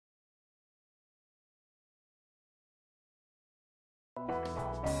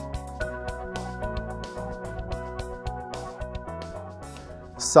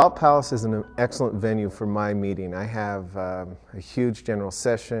Salt Palace is an excellent venue for my meeting. I have a huge general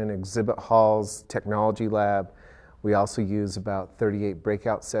session, exhibit halls, technology lab. We also use about 38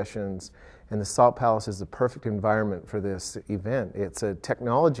 breakout sessions, and the Salt Palace is the perfect environment for this event. It's a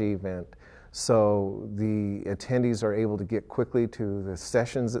technology event, so the attendees are able to get quickly to the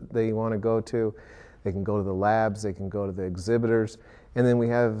sessions that they want to go to. They can go to the labs, they can go to the exhibitors, and then we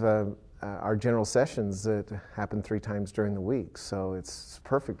have our general sessions that happen 3 times during the week, so it's a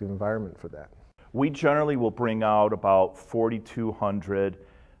perfect environment for that. We generally will bring out about 4,200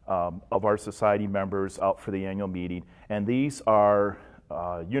 of our society members out for the annual meeting, and these are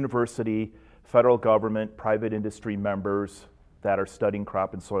university, federal government, private industry members that are studying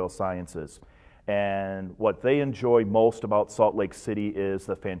crop and soil sciences. And what they enjoy most about Salt Lake City is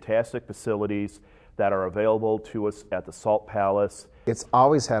the fantastic facilities that are available to us at the Salt Palace. It's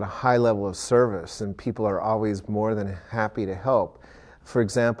always had a high level of service, and people are always more than happy to help. For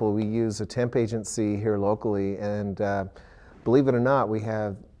example, we use a temp agency here locally, and believe it or not, we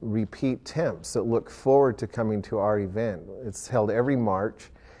have repeat temps that look forward to coming to our event. It's held every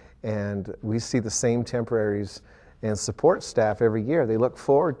March, and we see the same temporaries and support staff every year. They look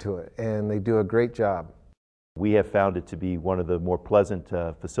forward to it, and they do a great job. We have found it to be one of the more pleasant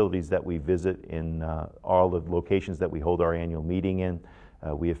facilities that we visit in all the locations that we hold our annual meeting in.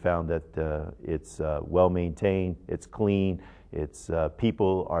 We have found that it's well maintained, it's clean,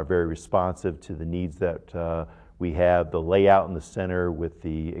 people are very responsive to the needs that we have. The layout in the center with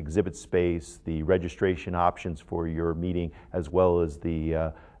the exhibit space, the registration options for your meeting, as well as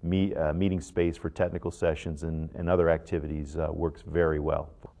the meeting space for technical sessions and other activities works very well.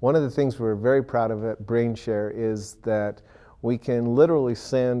 One of the things we're very proud of at BrainShare is that we can literally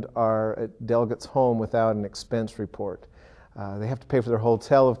send our delegates home without an expense report. They have to pay for their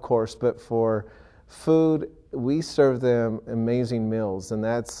hotel, of course, but for food, we serve them amazing meals, and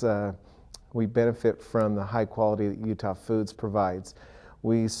that's we benefit from the high quality that Utah Foods provides.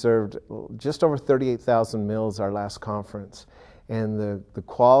 We served just over 38,000 meals our last conference, and the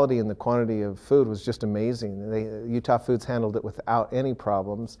quality and the quantity of food was just amazing. Utah Foods handled it without any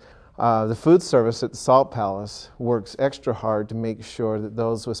problems. The food service at the Salt Palace works extra hard to make sure that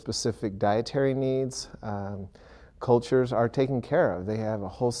those with specific dietary needs, cultures are taken care of. They have a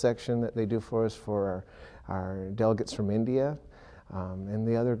whole section that they do for us for our delegates from India, and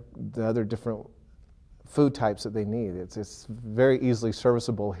the other different food types that they need. It's very easily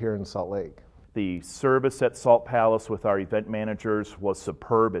serviceable here in Salt Lake. The service at Salt Palace with our event managers was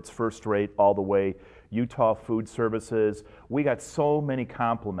superb. It's first rate all the way. Utah Food Services, we got so many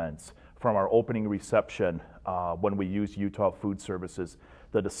compliments from our opening reception when we used Utah Food Services.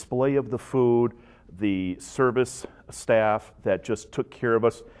 The display of the food, the service staff that just took care of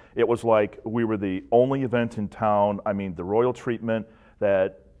us. It was like we were the only event in town. I mean, the royal treatment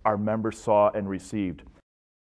that our members saw and received.